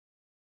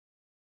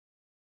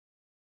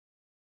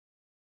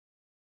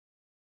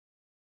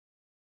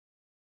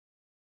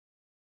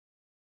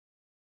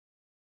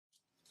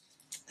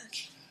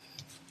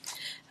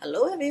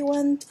Hello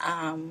everyone,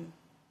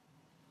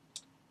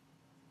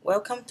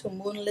 welcome to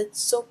Moonlit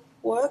Soap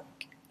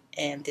Work,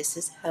 and this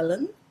is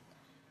Helen.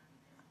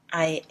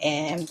 I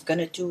am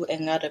gonna do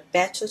another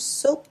batch of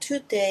soap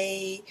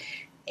today,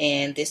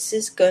 and this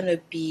is gonna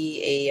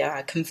be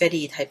a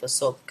confetti type of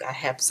soap. I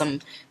have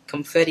some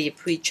confetti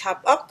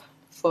pre-chopped up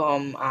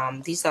from,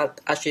 these are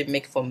actually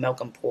made from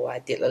milk and pour. I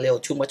did a little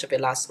too much of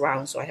it last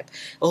round, so I have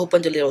a whole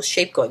bunch of little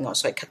shape going on,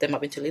 so I cut them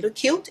up into little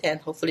cute, and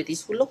hopefully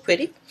these will look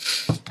pretty.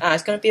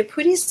 It's gonna be a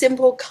pretty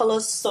simple color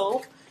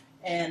soap,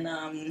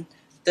 and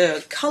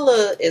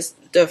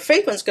the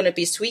fragrance going to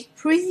be Sweet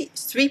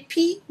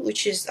Pea,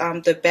 which is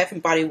the Bath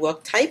and Body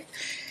Work type.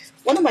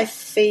 One of my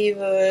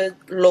favorite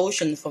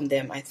lotion from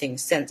them, I think.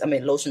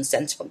 Lotion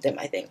scents from them,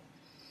 I think.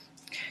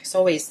 It's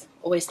always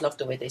love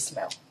the way they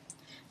smell.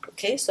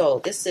 Okay, so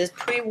this is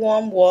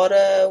pre-warm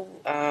water,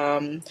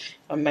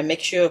 my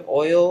mixture of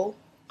oil.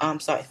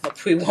 Sorry, not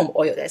pre-warm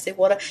oil. Did I say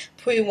water?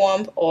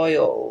 Pre-warm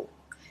oil.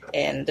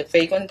 And the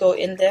fragrance go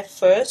in there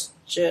first,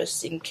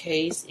 just in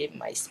case it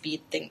might speed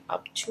things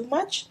up too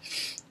much.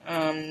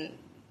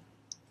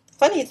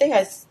 Funny thing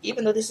is,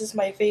 even though this is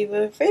my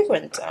favorite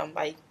fragrance,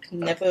 I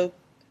never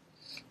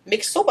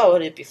mixed soap out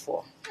of it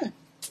before.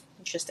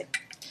 Interesting.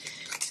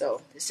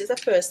 So this is the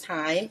first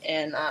time,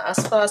 and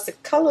as far as the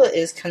color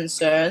is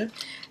concerned,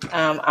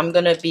 I'm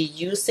gonna be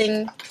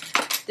using.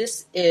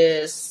 This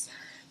is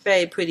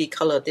very pretty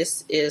color.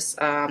 This is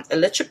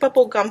electric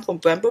bubble gum from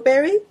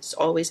Brambleberry. It's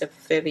always a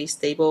very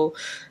stable.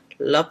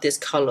 Love this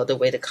color, the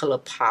way the color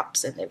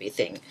pops and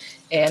everything.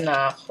 And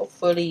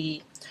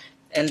hopefully,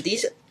 and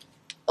these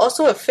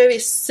also a very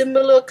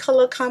similar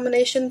color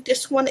combination.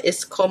 This one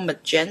is called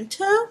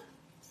Magenta,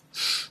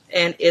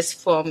 and it's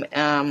from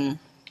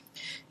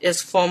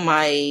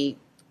my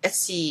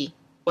Etsy,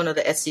 one of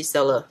the Etsy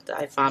seller that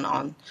I found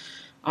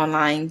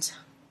online,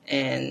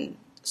 and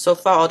so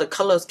far all the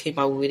colors came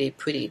out really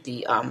pretty.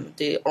 The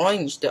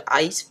orange, the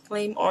ice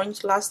flame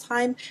orange last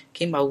time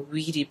came out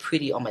really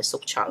pretty on my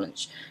soap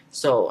challenge.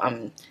 So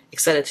I'm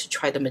excited to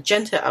try the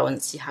magenta out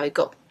and see how it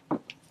goes.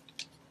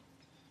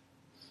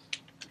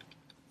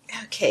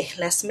 Okay,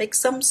 let's make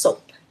some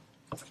soap.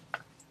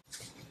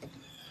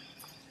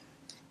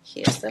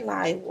 Here's the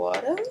lye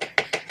water.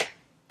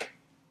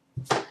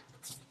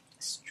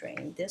 Let's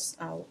drain this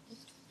out.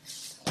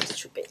 It's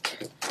too big.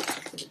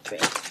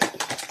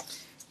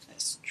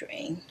 Let's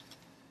drain.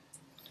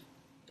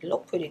 It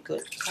looks pretty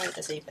good. Probably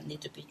doesn't even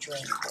need to be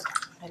drained, but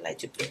I like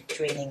to be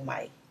draining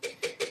my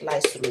lye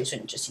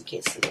solution just in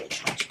case there's a little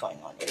chunks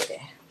going on in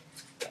there.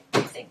 But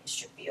I think it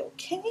should be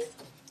okay.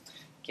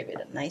 Give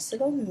it a nice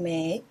little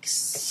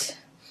mix.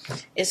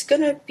 It's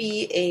gonna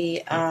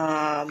be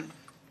a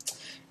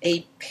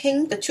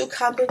pink.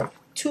 The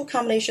two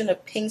combination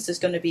of pinks is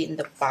gonna be in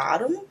the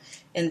bottom,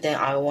 and then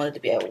I want it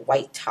to be a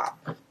white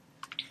top.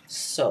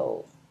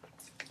 So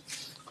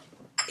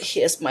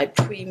here's my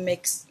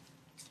premix.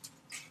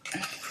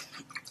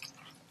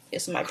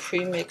 Here's my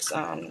premix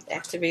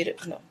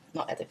activated. No,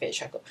 not activated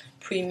charcoal.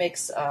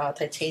 Premix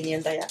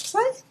titanium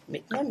dioxide.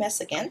 Making a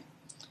mess again,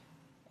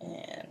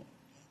 and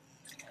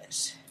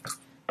let's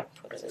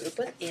put a little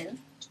bit in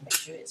to make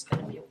sure it's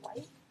gonna be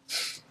white.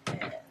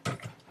 And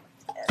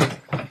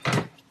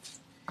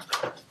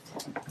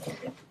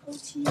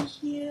difficulty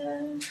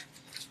here.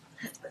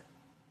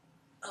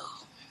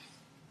 Oh.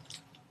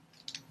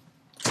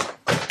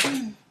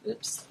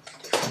 Oops.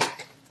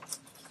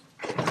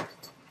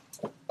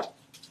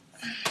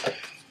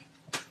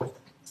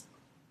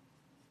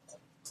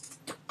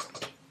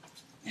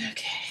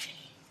 Okay.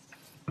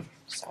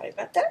 Sorry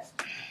about that.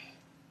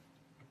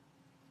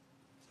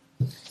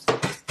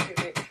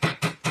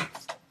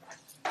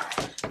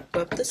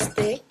 Rub the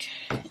stick,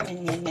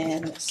 and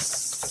let's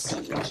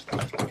see.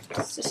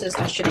 This is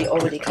actually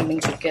already coming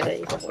together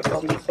even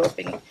without me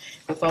burping,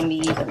 without me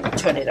even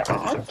turning it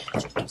on.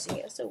 Just using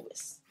it as a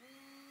whisk.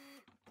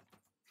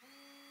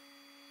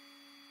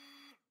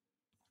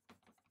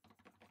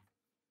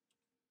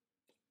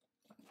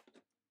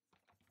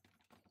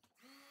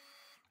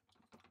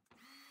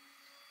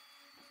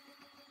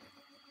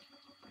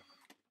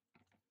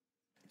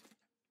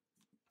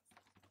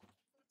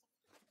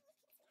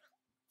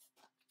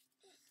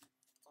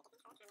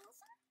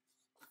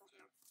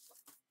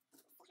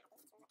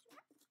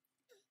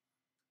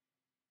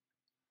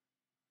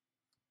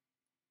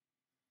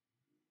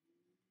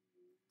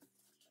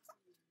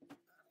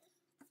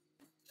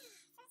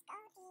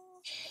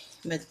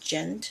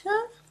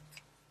 Magenta.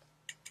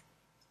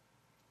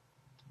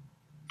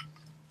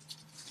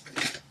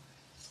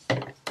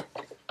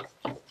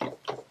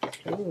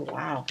 Oh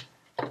wow,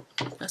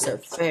 that's a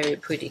very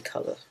pretty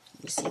color.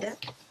 You see that?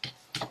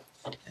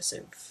 That's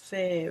a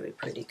very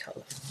pretty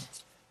color.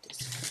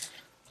 This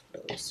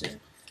closer.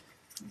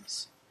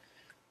 Let's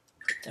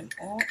put them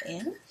all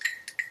in.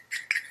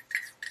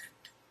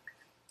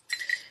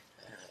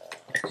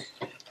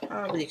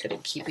 Probably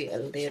could keep it a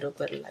little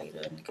bit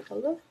lighter in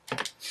color.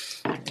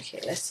 Okay,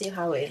 let's see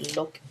how it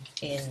look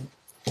in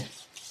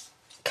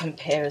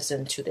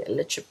comparison to the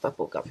electric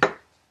bubble gum.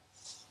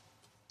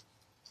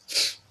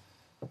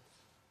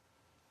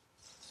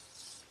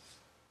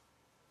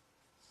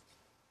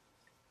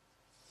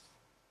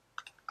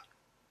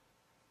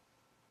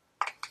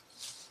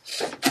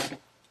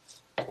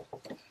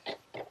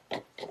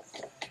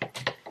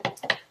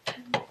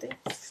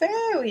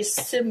 very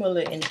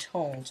similar in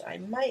tones. I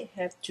might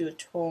have to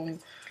tone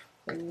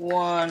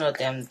one of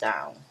them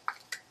down.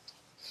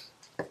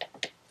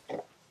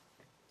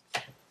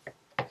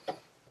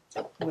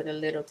 With a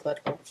little bit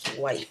of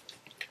white.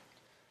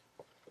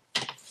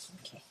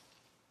 Okay.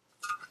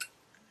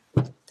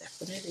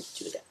 Definitely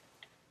do that.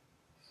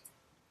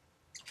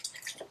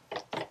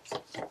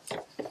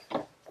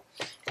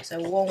 So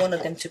I want one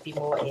of them to be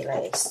more a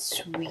like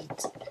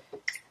sweet,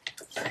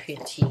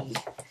 pretty.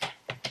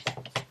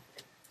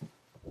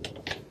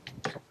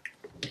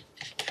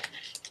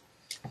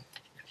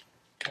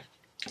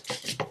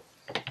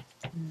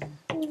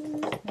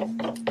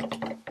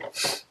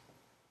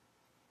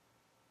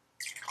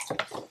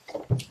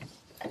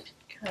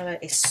 Kind of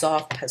like a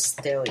soft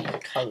pastel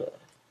color.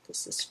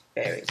 This is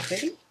very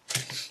pretty.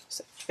 It's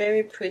a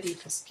very pretty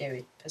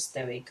pastel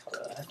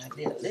color. And I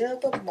did a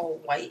little bit more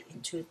white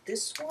into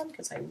this one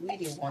because I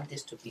really want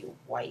this to be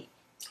white.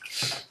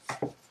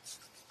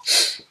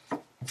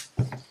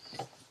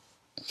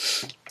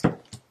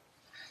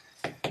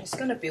 It's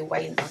gonna be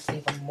white enough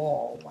even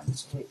more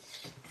once we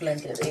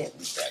blend it in.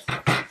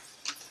 But,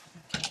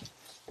 okay.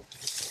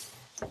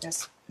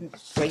 Let's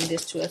bring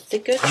this to a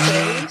thicker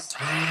trace.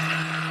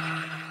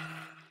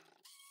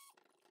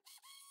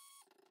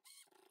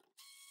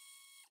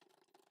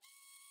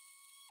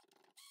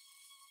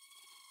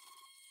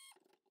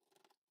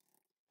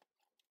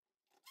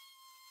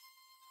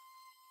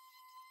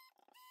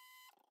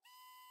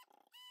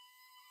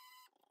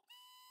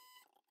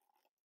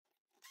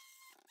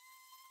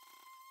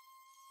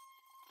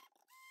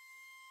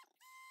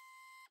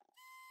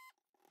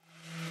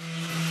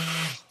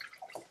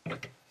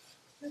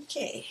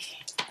 Okay,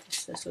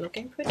 this is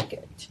looking pretty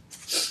good.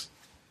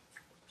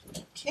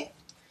 Okay,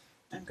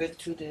 I'm gonna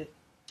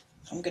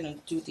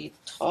do the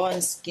tall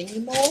and skinny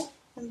mold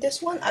on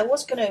this one. I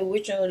was gonna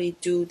originally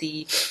do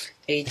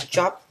a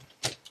drop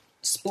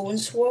spoon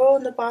swirl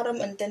on the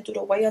bottom and then do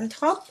the white on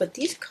top, but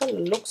these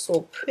colors look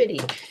so pretty.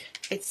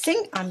 I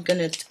think I'm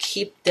gonna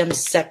keep them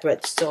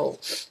separate, so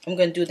I'm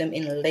gonna do them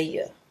in a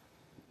layer.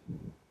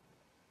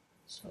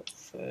 So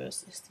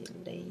first is the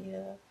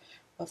layer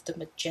of the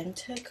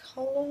magenta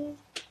color.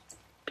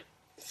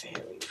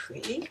 Very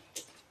pretty.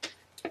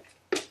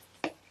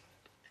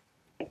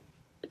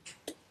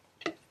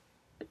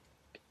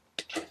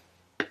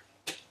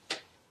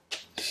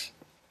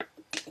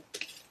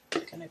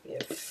 Gonna be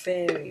a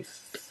very,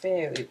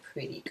 very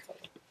pretty color.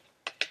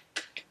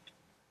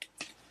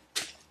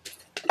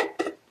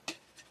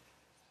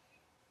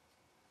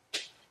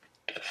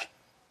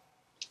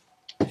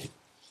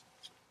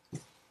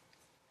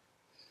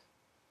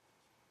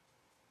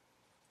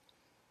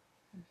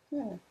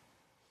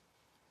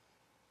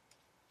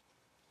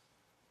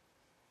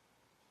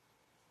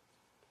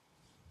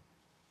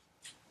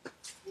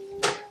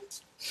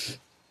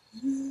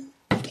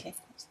 Okay,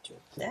 let's do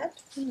that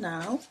for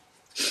now.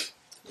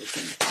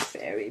 Looking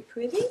very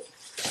pretty.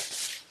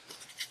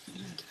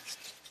 And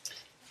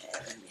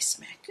let me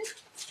smack it.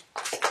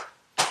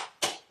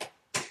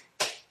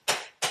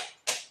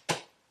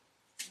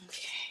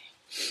 Okay.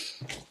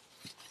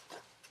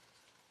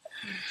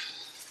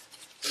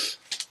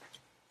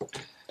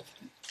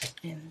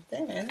 And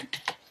then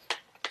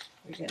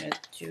we're gonna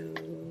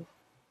do.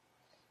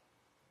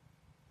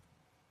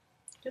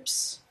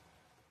 Oops.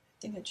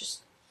 I think I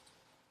just.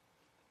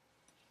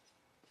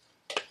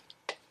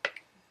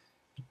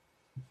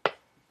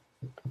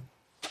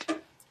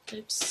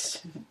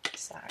 Oops.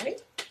 Sorry.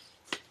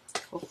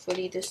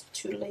 Hopefully this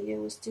two layer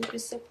will still be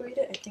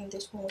separated. I think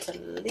this one was a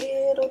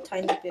little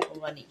tiny bit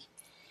runny.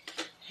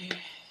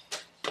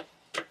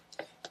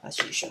 As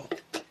usual.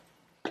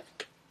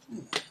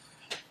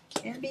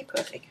 Can't be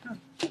perfect, huh?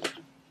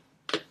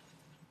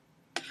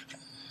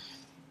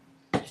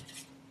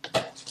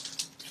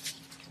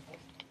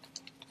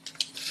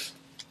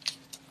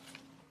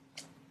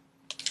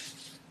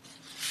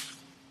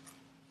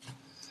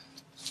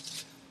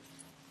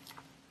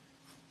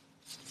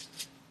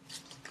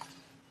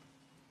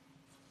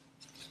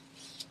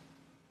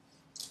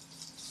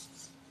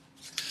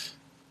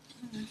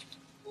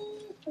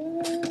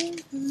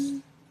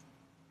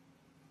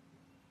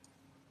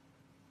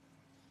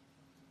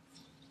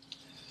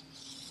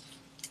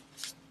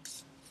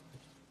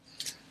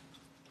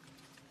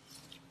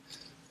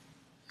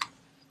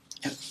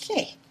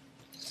 Okay.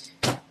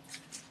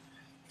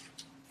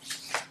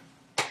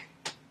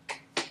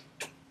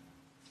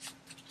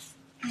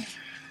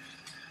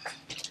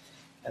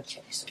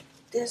 Okay, so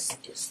this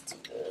is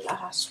the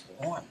last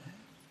one.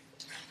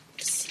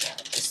 Let's see how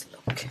this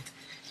look.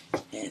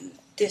 And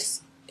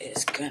this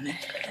is gonna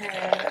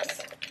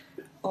have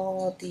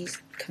all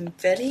these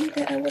confetti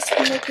that I was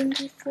making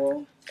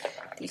before.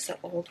 These are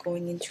all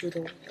going into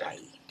the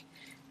white.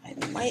 I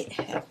might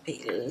have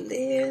a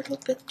little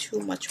bit too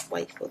much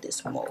white for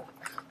this mold,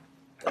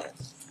 but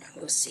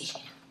we'll see.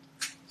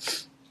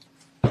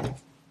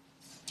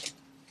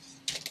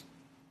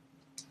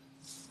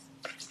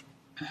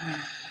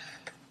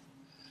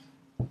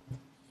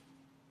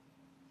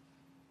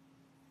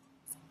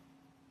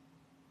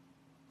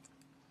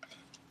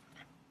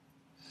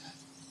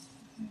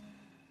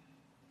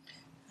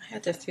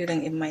 had the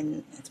feeling it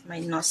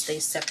might not stay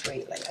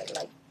separate like I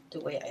like the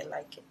way I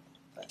like it,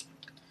 but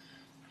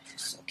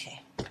it's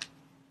okay.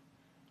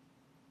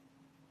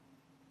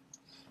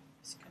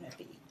 It's gonna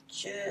be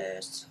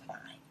just fine.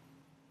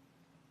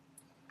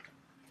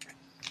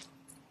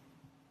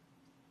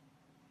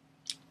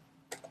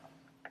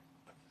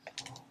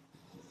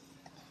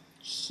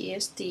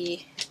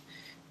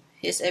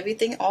 Here's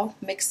everything all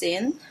mixed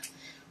in,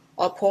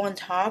 all pour on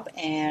top,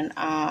 and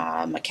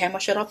my camera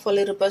shut off for a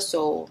little bit,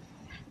 so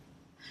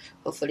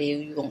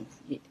hopefully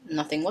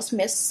nothing was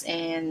missed.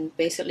 And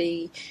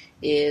basically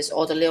is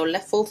all the little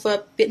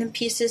leftover bits and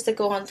pieces that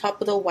go on top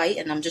of the white,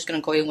 and I'm just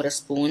gonna go in with a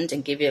spoon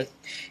and give you a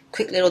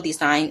quick little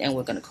design, and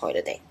we're gonna call it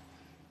a day.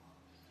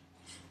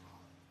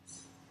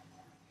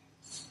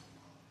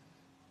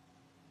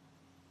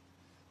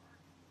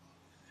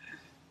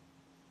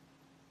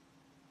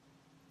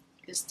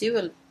 It's still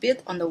a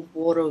bit on the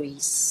watery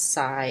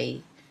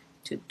side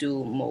to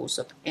do most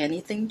of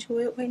anything to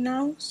it right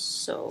now,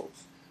 so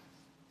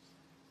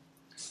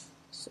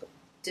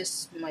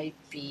this might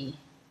be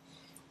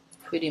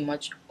pretty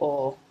much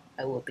all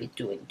I will be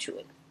doing to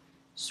it.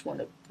 Just want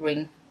to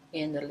bring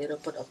in a little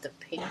bit of the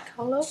pink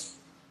color.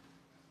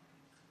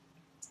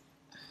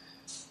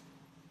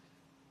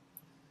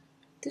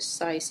 This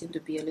side seems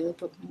to be a little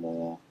bit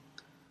more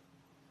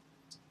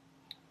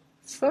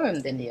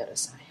firm than the other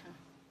side, huh?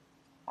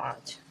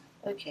 Odd.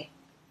 Okay.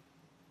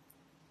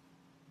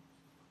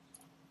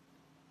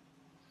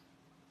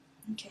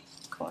 Okay,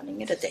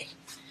 calling it a day.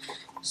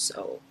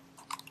 So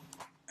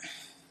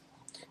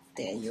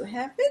there you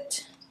have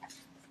it.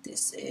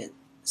 This is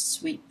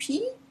Sweet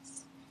Pea,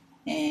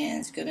 and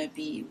it's gonna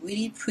be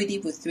really pretty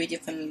with 3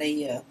 different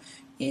layers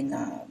in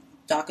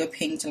darker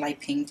pink,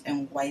 light pink,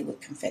 and white with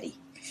confetti.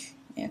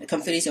 And the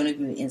confetti is only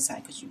really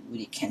inside because you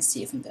really can't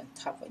see it from the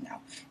top right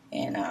now.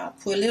 And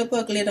put a little bit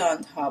of glitter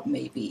on top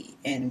maybe,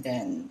 and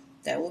then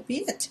that will be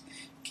it.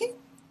 Okay,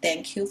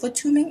 thank you for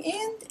tuning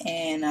in,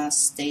 and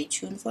stay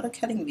tuned for the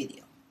cutting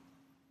video.